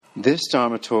This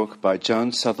Dharma talk by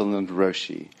John Sutherland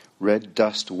Roshi, Red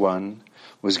Dust 1,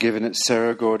 was given at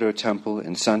Cerro Gordo Temple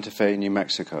in Santa Fe, New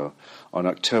Mexico on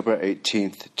October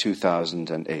 18th,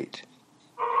 2008.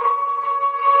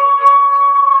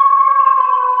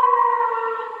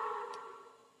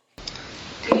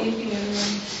 Good evening,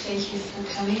 everyone. Thank you for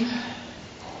coming.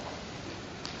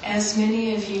 As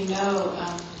many of you know,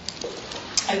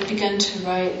 I've begun to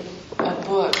write a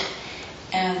book,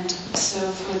 and so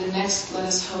for the next, let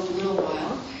us hope, little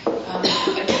while,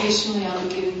 occasionally I'll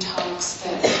be giving talks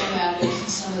that come out of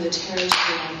some of the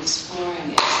territory I'm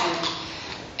exploring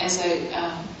as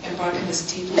I embark on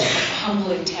this deeply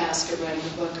humbling task of writing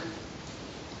a book.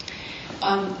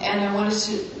 And I wanted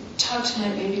to talk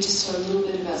tonight maybe just a little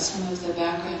bit about some of the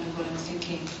background of what I'm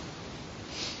thinking.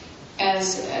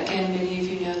 As, again, many of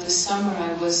you know, this summer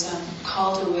I was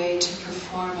called away to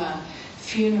perform a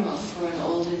funeral for an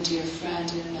old and dear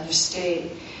friend in another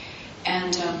state.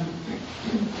 And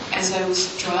as I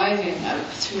was driving up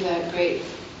through that great,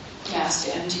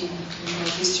 vast, empty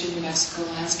northeastern New Mexico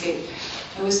landscape,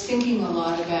 I was thinking a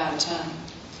lot about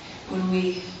when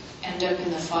we end up in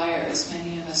the fire, as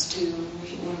many of us do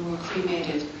when we're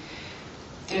cremated.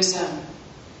 There's a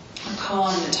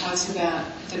koan that talks about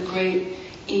the great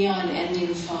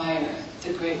eon-ending fire,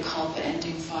 the great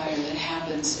kalpa-ending fire that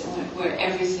happens where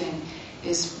everything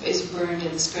is burned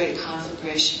in this great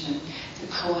conflagration. And the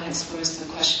koan explores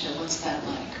the question of what's that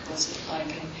like? What's it like?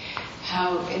 And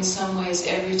how, in some ways,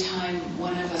 every time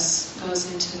one of us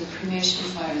goes into the cremation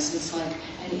fires, it's like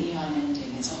an eon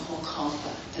ending. It's a whole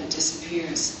kalpa that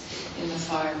disappears in the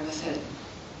fire with it.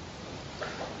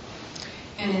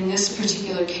 And in this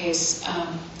particular case,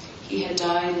 he had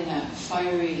died in a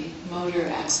fiery road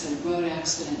accident,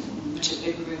 in which a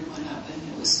big rig went up,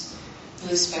 and it was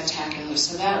really spectacular.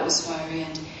 So that was fiery,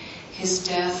 and his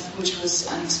death, which was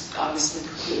obviously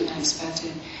completely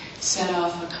unexpected, set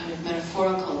off a kind of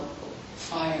metaphorical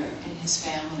fire in his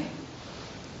family.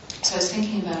 So I was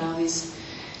thinking about all these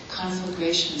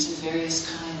conflagrations of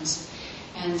various kinds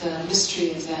and the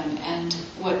mystery of them, and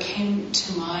what came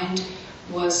to mind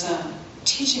was a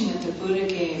teaching that the Buddha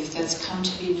gave that's come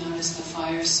to be known as the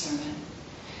fire sermon.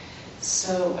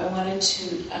 So I wanted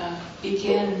to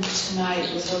begin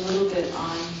tonight with a little bit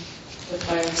on the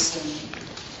fire sermon.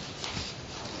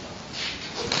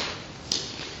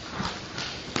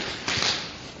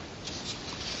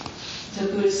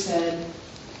 The Buddha said,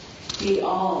 "The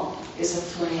all is a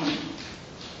flame."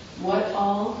 What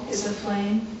all is a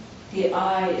flame? The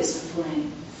I is a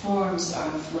flame. Forms are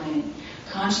a flame.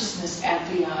 Consciousness at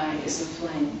the I is a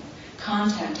flame.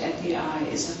 Contact at the I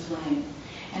is a flame.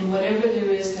 And whatever there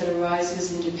is that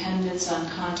arises in dependence on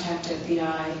contact at the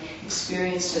I,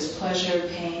 experienced as pleasure,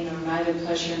 pain, or neither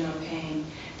pleasure nor pain,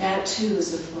 that too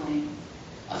is a flame.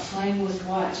 A flame with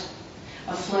what?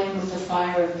 A flame with the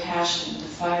fire of passion, the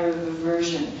fire of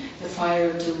aversion, the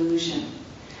fire of delusion.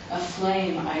 A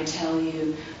flame, I tell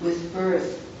you, with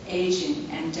birth, aging,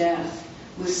 and death,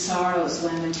 with sorrows,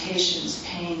 lamentations,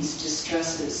 pains,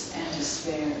 distresses, and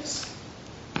despairs.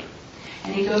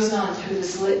 And he goes on through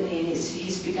this litany, and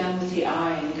he's begun with the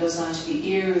eye, and he goes on to the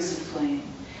ear is a flame,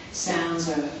 sounds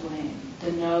are a flame,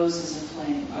 the nose is a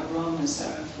flame, aromas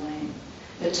are a flame,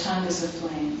 the tongue is a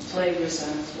flame, flavors are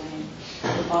a flame,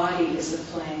 the body is a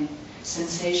flame,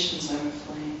 sensations are a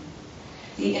flame,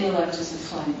 the intellect is a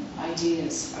flame,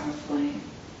 ideas are a flame.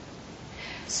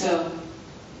 So,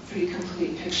 pretty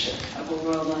complete picture of a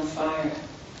world on fire.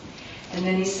 And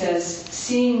then he says,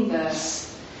 seeing thus,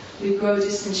 we grow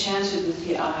disenchanted with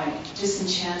the I,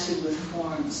 disenchanted with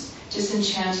forms,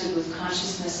 disenchanted with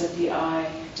consciousness at the I,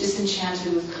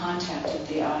 disenchanted with contact at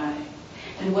the I.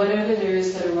 And whatever there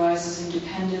is that arises in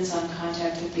dependence on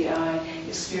contact at the I,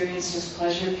 experienced as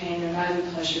pleasure, pain, or neither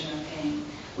pleasure nor pain,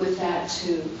 with that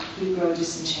too, we grow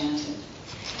disenchanted.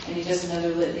 And he does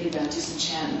another litany about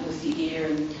disenchantment with the ear,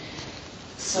 and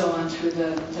so on through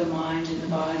the mind and the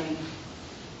body.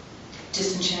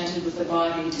 Disenchanted with the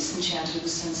body, disenchanted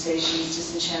with sensations,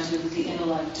 disenchanted with the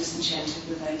intellect, disenchanted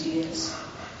with ideas.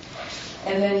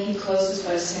 And then he closes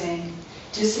by saying,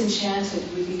 disenchanted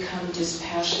we become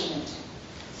dispassionate.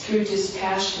 Through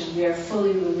dispassion we are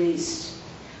fully released.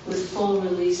 With full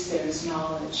release there is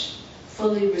knowledge.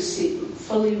 Fully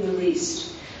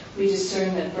released, we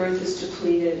discern that birth is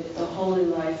depleted, the holy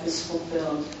life is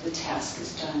fulfilled, the task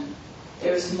is done.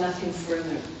 There is nothing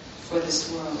further for this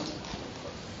world.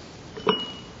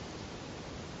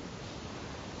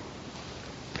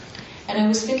 And I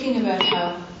was thinking about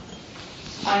how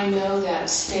I know that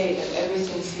state of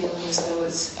everything feeling as though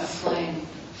it's a flame.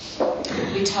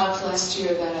 We talked last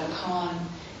year about a koan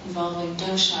involving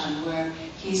Dongshan, where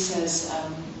he says,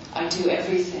 I do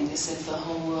everything as if the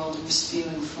whole world were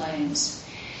spewing flames.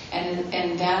 And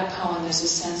in that poem, there's a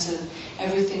sense of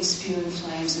everything spewing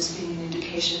flames as being an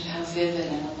indication of how vivid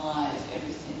and alive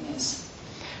everything is.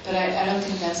 But I don't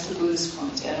think that's the Buddha's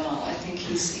point at all. I think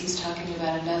he's talking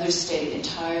about another state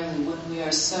entirely when we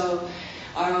are so,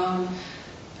 our own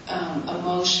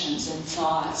emotions and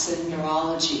thoughts and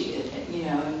neurology,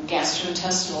 and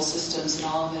gastrointestinal systems and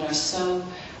all of it are so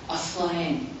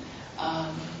aflame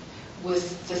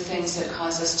with the things that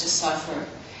cause us to suffer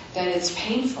that it's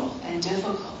painful and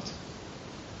difficult.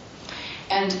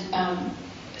 And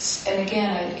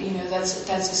again, that's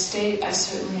a state I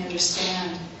certainly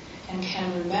understand and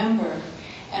can remember.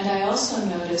 And I also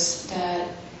notice that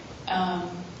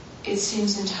it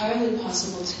seems entirely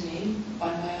possible to me, by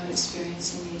my own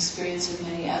experience and the experience of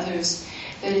many others,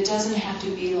 that it doesn't have to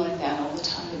be like that all the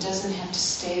time. It doesn't have to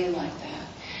stay like that.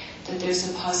 That there's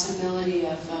a possibility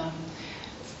of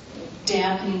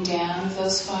dampening down of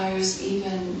those fires,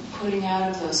 even putting out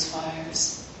of those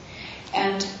fires.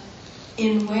 And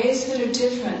in ways that are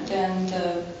different than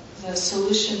the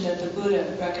solution that the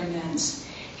Buddha recommends.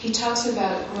 He talks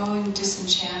about growing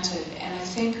disenchanted, and I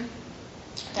think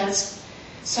that's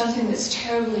something that's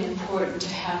terribly important to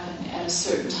happen at a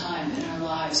certain time in our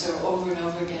lives, or over and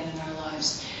over again in our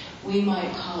lives. We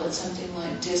might call it something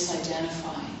like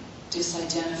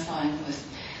disidentifying with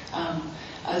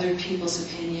other people's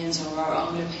opinions or our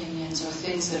own opinions or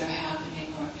things that are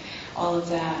happening or all of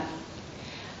that.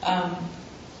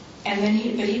 And then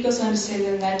he goes on to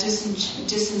say that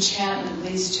disenchantment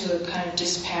leads to a kind of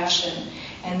dispassion,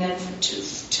 and then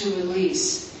to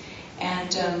release,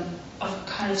 and a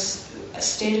kind of a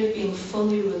state of being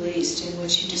fully released in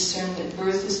which you discern that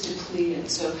birth is depleted.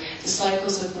 So the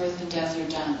cycles of birth and death are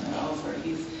done, they're over.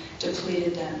 You've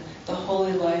depleted them. The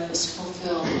holy life is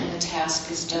fulfilled and the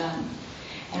task is done.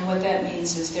 And what that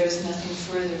means is there's nothing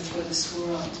further for this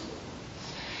world.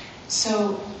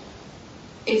 So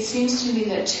it seems to me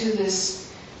that to this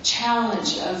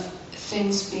challenge of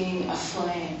things being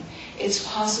aflame, it's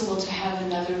possible to have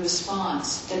another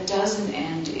response that doesn't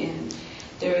end in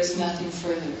there is nothing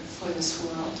further for this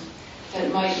world,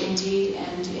 that might indeed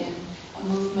end in a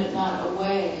movement not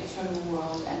away from the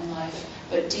world and life,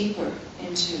 but deeper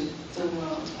into the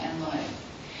world and life.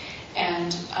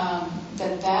 And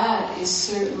that is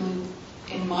certainly,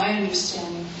 in my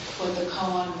understanding, what the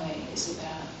koan way is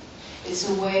about. It's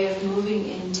a way of moving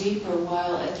in deeper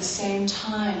while at the same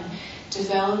time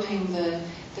developing the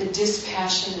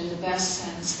dispassion in the best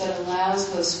sense that allows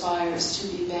those fires to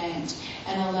be banked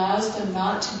and allows them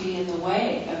not to be in the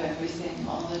way of everything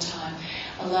all the time,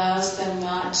 allows them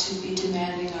not to be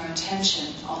demanding our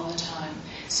attention all the time,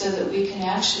 so that we can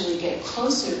actually get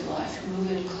closer to life,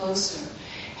 move in closer,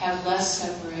 have less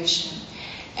separation.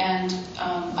 And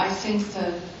I think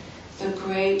the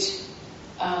great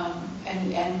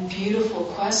and beautiful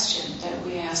question that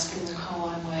we ask in the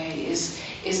koan way is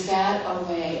that a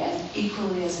way and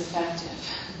equally as effective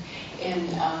in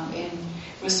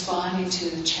responding to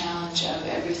the challenge of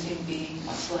everything being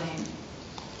aflame?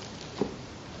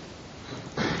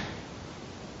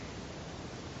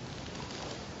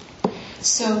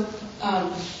 So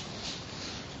I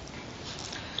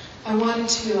wanted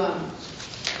to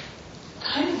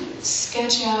kind of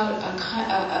sketch out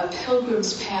a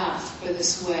pilgrim's path for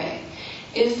this way.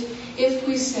 If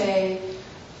we say,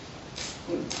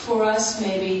 for us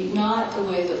maybe not the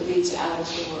way that leads out of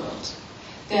the world,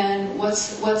 then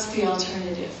what's the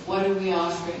alternative? What are we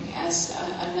offering as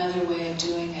another way of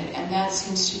doing it? And that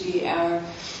seems to be our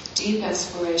deep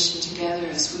exploration together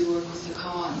as we work with the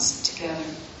koans together.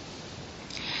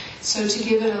 So to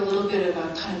give it a little bit of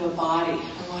a kind of a body,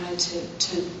 I wanted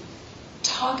to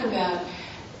talk about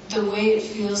the way it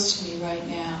feels to me right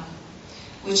now,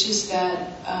 which is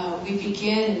that we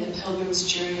begin in the pilgrim's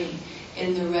journey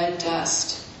in the red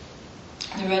dust.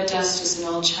 The red dust is an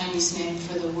old Chinese name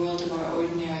for the world of our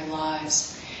ordinary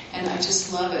lives. And I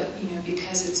just love it,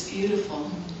 because it's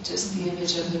beautiful. Just the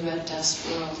image of the red dust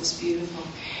world is beautiful.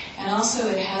 And also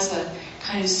it has a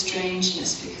kind of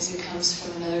strangeness because it comes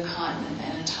from another continent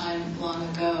and a time long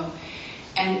ago.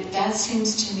 And that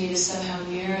seems to me to somehow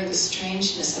mirror the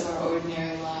strangeness of our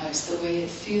ordinary lives, the way it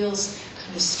feels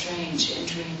kind of strange and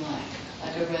dreamlike,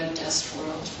 like a red dust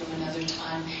world from another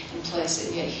time and place,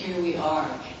 and yet here we are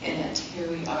in it, here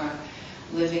we are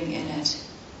living in it.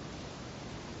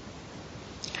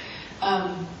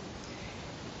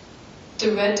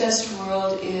 The red dust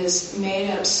world is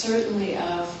made up certainly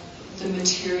of the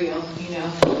material,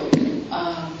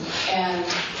 and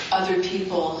other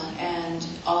people and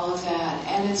all of that.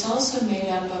 And it's also made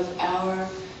up of our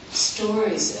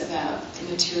stories about the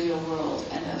material world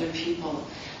and other people.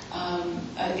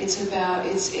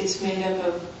 It's made up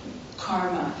of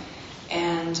karma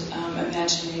and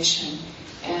imagination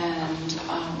and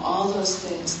all those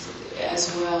things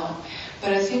as well.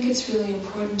 But I think it's really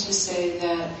important to say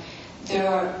that there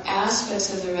are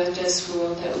aspects of the red dust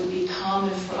world that would be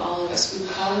common for all of us. We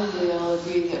probably all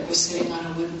agree that we're sitting on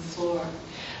a wooden floor.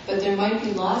 But there might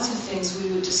be lots of things we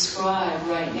would describe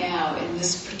right now in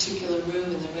this particular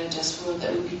room in the red dust world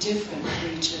that would be different for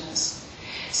each of us.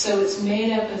 So it's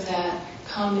made up of that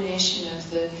combination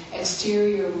of the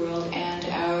exterior world and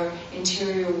our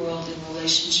interior world in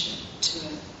relationship to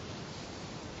it.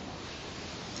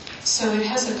 So it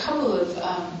has a couple of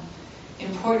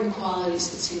important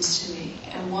qualities, it seems to me.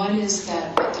 And one is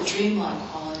that the dreamlike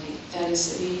quality that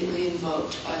is immediately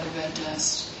invoked by the red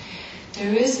dust.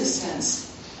 There is a sense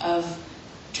of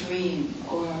dream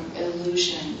or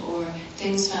illusion or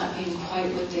things not being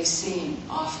quite what they seem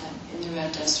often in the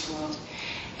red dust world.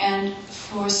 And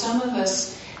for some of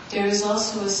us, there is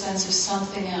also a sense of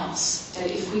something else, that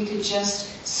if we could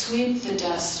just sweep the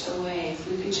dust away, if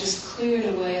we could just clear it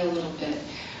away a little bit,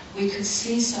 we could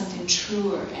see something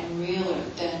truer and realer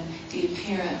than the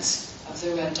appearance of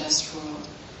the red dust world.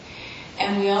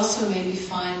 And we also maybe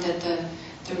find that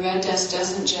the red dust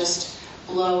doesn't just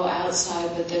blow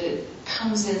outside, but that it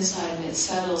comes inside and it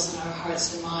settles in our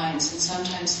hearts and minds. And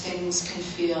sometimes things can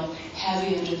feel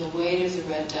heavy under the weight of the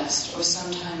red dust, or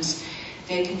sometimes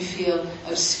they can feel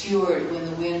obscured when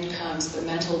the wind comes, the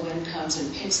mental wind comes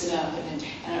and picks it up, and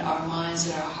our minds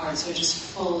and our hearts are just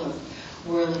full of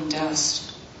whirling dust.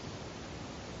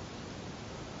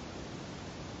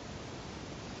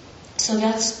 So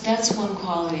that's one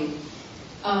quality.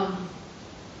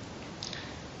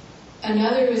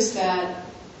 Another is that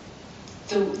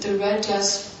the red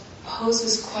dust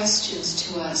poses questions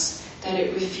to us that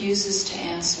it refuses to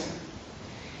answer.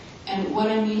 And what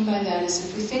I mean by that is,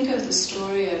 if we think of the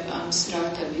story of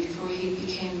Siddhartha before he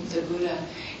became the Buddha,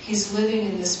 he's living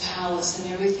in this palace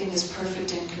and everything is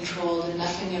perfect and controlled and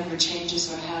nothing ever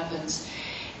changes or happens.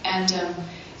 And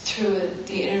through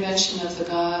the intervention of the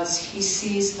gods, he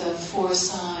sees the four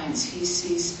signs. He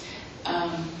sees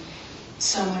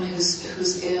someone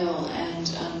who's ill and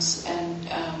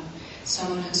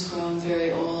someone who's grown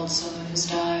very old, someone who's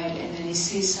died, and then he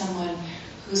sees someone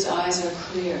whose eyes are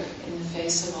clear in the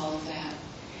face of all of that.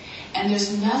 And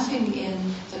there's nothing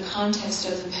in the context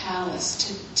of the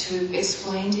palace to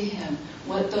explain to him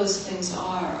what those things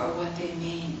are or what they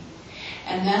mean.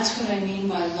 And that's what I mean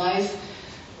by life,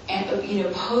 and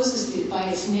poses, by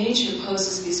its nature,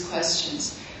 poses these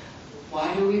questions.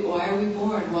 Why are we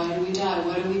born? Why do we die?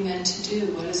 What are we meant to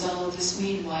do? What does all of this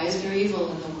mean? Why is there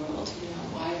evil in the world?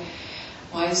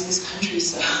 Why is this country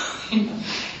so?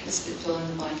 It's fill in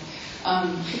the blank.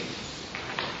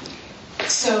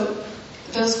 So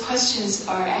those questions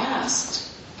are asked,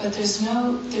 but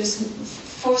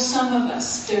for some of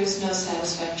us, there is no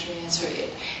satisfactory answer.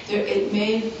 It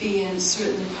may be, and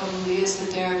certainly probably is,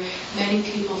 that there are many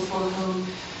people for whom,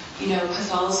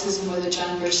 Catholicism or the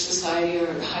John Birch Society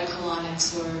or high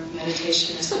colonics or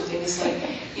meditation or something is like,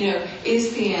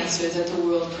 is the answer that the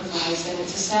world provides, and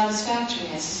it's a satisfactory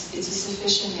answer, it's a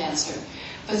sufficient answer.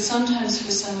 But sometimes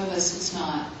for some of us it's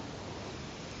not.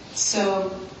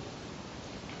 So,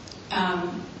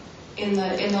 in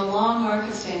the long arc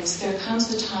of things, there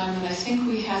comes a time when I think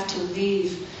we have to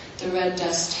leave the red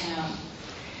dust town.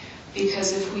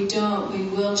 Because if we don't, we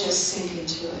will just sink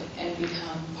into it and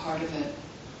become part of it.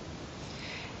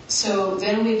 So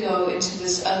then we go into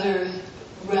this other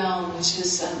realm,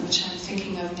 which I'm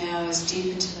thinking of now as deep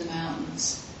into the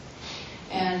mountains.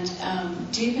 And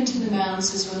deep into the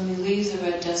mountains is when we leave the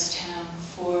red dust town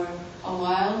for a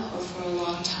while or for a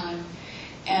long time,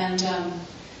 and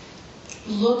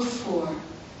look for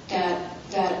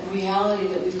that reality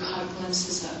that we've caught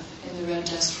glimpses of in the red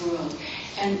dust world.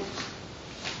 And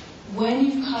when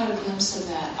you've caught a glimpse of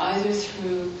that, either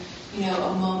through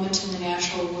a moment in the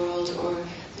natural world or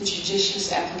the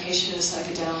judicious application of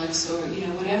psychedelics or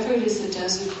whatever it is that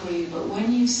does it for you, but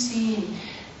when you've seen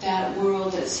that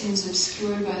world that seems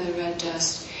obscured by the red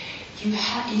dust, you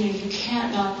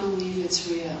can't not believe it's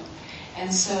real.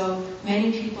 And so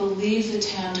many people leave the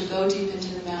town to go deep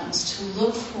into the mountains to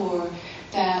look for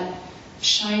that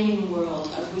shining world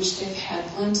of which they've had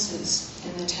glimpses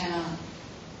in the town.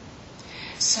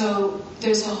 So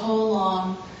there's a whole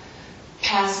long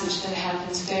passage that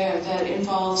happens there that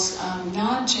involves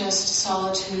not just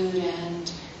solitude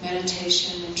and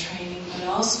meditation and training, but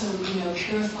also,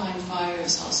 purifying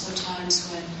fires, also times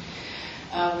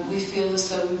when we feel as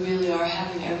though we really are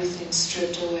having everything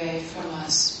stripped away from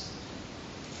us.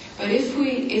 But if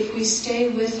we stay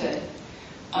with it,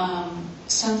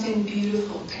 something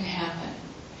beautiful can happen.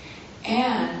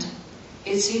 And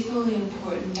it's equally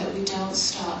important that we don't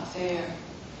stop there.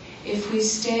 If we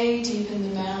stay deep in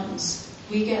the mountains,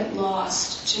 we get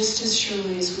lost just as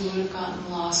surely as we would have gotten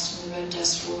lost in the red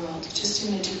dust world, just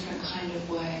in a different kind of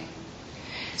way.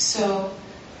 So,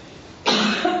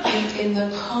 in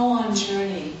the koan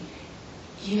journey,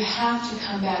 you have to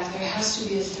come back. There has to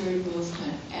be a third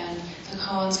movement, and the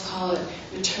koans call it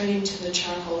returning to the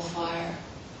charcoal fire,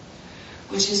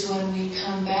 which is when we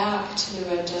come back to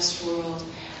the red dust world,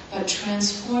 but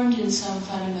transformed in some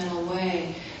fundamental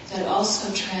way that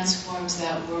also transforms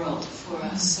that world for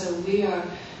us. So we are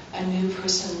a new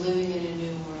person living in a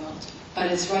new world.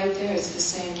 But it's right there, it's the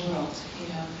same world,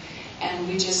 And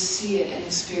we just see it and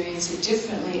experience it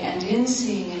differently, and in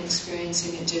seeing and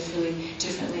experiencing it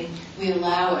differently, we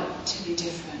allow it to be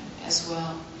different as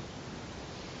well.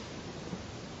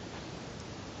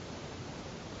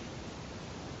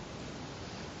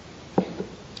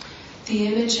 The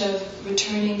image of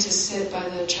returning to sit by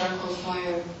the charcoal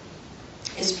fire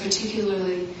is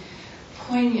particularly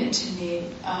poignant to me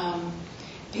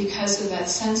because of that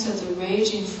sense of the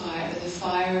raging fire, the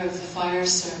fire of the fire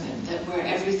sermon, that where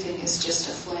everything is just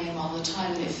aflame all the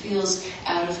time and it feels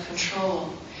out of control.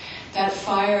 That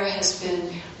fire has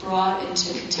been brought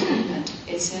into containment.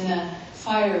 It's in a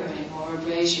fire ring or a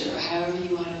brazier, or however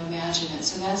you want to imagine it.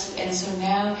 So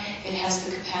now it has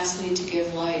the capacity to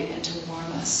give light and to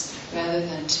warm us, rather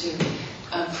than to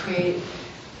create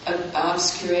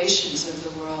obscurations of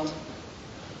the world.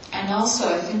 And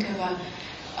also, I think of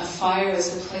a fire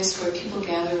as a place where people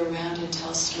gather around and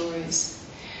tell stories.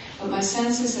 But my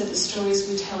sense is that the stories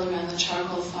we tell around the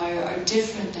charcoal fire are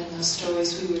different than those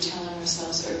stories we were telling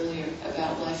ourselves earlier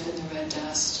about life in the red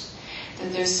dust.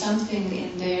 That there's something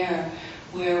in there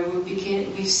where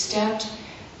we've stepped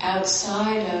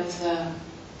outside of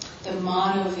the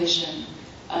monovision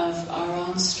of our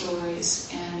own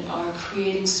stories and are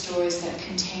creating stories that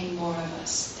contain more of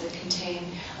us, that contain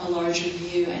a larger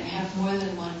view and have more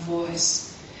than one voice.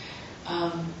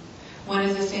 One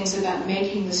of the things about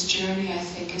making this journey, I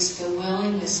think, is the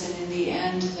willingness and in the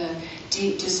end the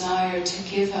deep desire to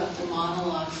give up the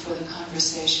monologue for the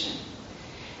conversation.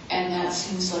 And that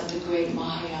seems like the great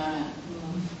Mahayana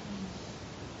move.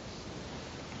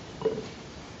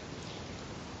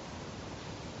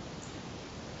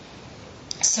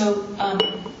 So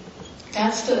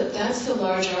that's the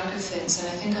large arc of things, and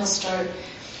I think I'll start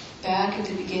back at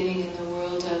the beginning in the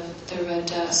world of the red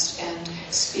dust and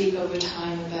speak over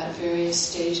time about various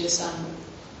stages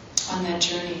on that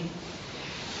journey.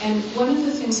 And one of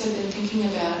the things I've been thinking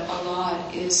about a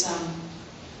lot is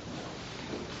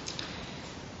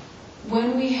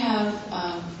when we have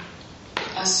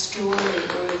a story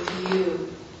or a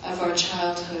view of our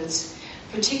childhoods,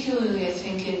 particularly I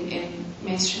think in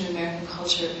mainstream American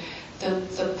culture,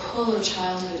 the pull of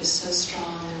childhood is so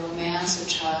strong, the romance of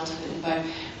childhood, and by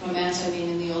romance I mean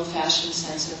in the old-fashioned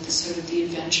sense of the sort of the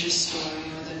adventure story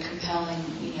or the compelling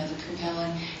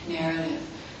narrative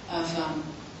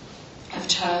of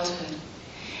childhood.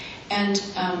 And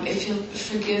if you'll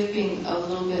forgive being a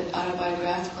little bit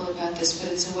autobiographical about this,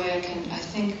 but it's a way I can, I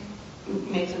think,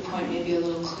 make the point maybe a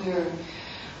little clearer.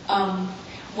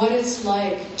 What it's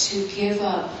like to give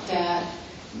up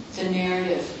the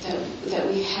narrative that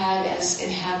we had as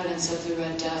inhabitants of the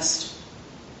red dust.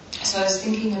 So I was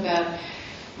thinking about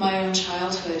my own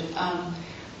childhood, and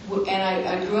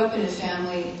I grew up in a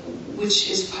family which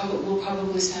will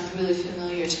probably sound really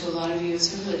familiar to a lot of you.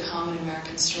 It's a really common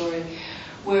American story,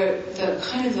 where the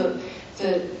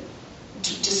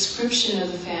description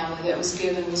of the family that was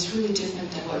given was really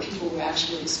different than what people were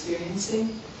actually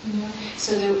experiencing.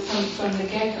 So from the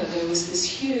get-go, there was this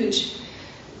huge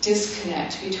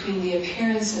disconnect between the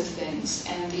appearance of things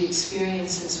and the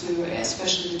experiences we were,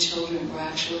 especially the children, were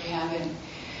actually having.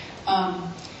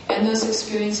 And those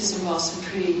experiences involve some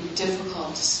pretty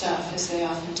difficult stuff, as they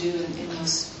often do in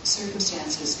those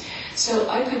circumstances. So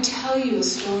I could tell you a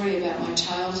story about my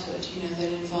childhood,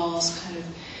 that involves kind of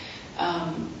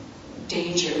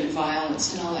danger and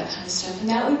violence and all that kind of stuff, and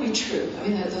that would be true. I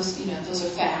mean, those are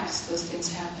facts; those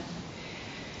things happen.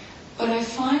 But I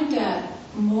find that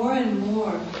more and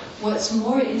more, what's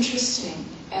more interesting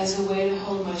as a way to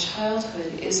hold my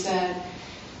childhood is that,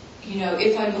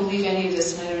 if I believe any of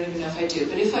this, and I don't even know if I do,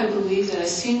 but if I believe that I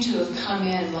seem to have come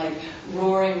in like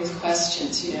roaring with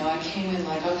questions, I came in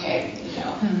like, okay,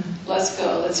 let's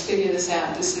go, let's figure this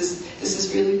out. This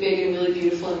is really big and really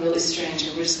beautiful and really strange,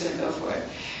 and we're just going to go for it.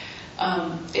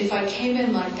 If I came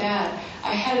in like that,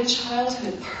 I had a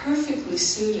childhood perfectly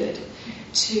suited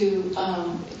to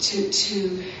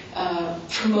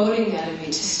promoting that in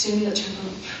me,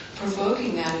 to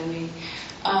provoking that in me,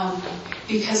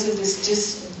 because of this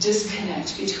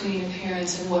disconnect between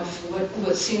appearance and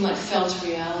what seemed like felt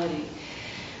reality.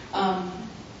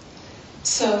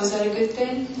 So is that a good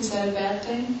thing? Is that a bad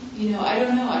thing? I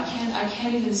don't know. I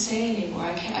can't even say anymore.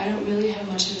 I don't really have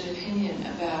much of an opinion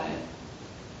about it.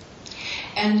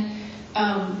 And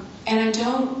I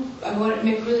want to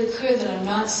make really clear that I'm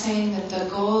not saying that the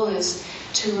goal is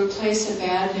to replace a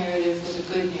bad narrative with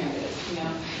a good narrative.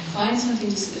 Find something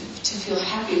to feel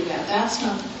happy about. That's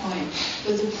not the point.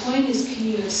 But the point is, can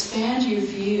you expand your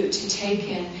view to take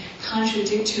in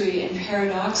contradictory and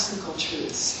paradoxical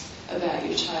truths about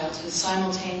your childhood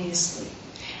simultaneously?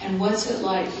 And what's it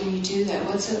like when you do that?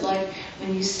 What's it like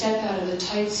when you step out of the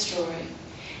tight story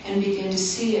and begin to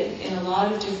see it in a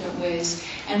lot of different ways,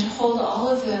 and to hold all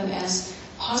of them as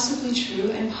possibly true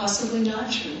and possibly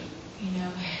not true,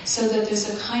 so that there's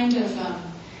a kind of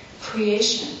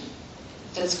creation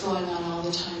that's going on all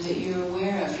the time that you're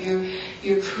aware of.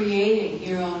 You're creating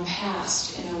your own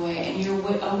past in a way, and you're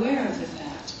aware of the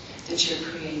fact that you're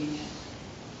creating it.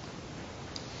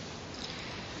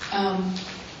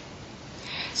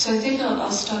 So I think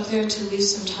I'll stop there to leave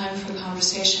some time for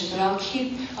conversation, but I'll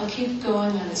keep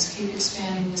going on this, keep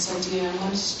expanding this idea. I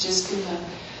wanted to just give a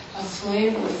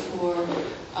flavor for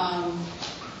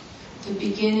the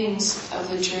beginnings of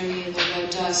the journey of the red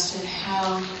dust, and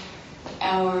how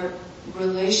our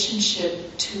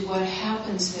relationship to what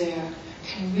happens there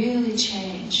can really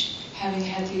change, having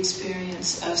had the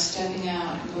experience of stepping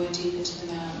out and going deep into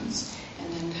the mountains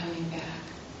and then coming back.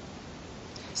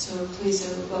 So please, I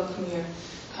would welcome your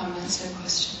comments and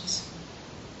questions.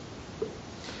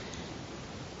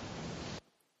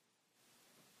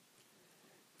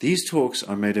 These talks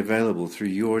are made available through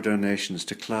your donations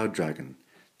to Cloud Dragon,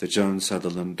 the Joan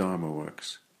Sutherland Dharma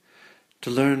Works. To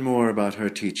learn more about her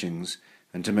teachings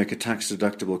and to make a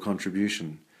tax-deductible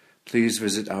contribution, please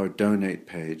visit our donate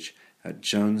page at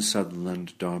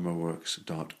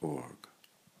joansutherlanddharmaworks.org.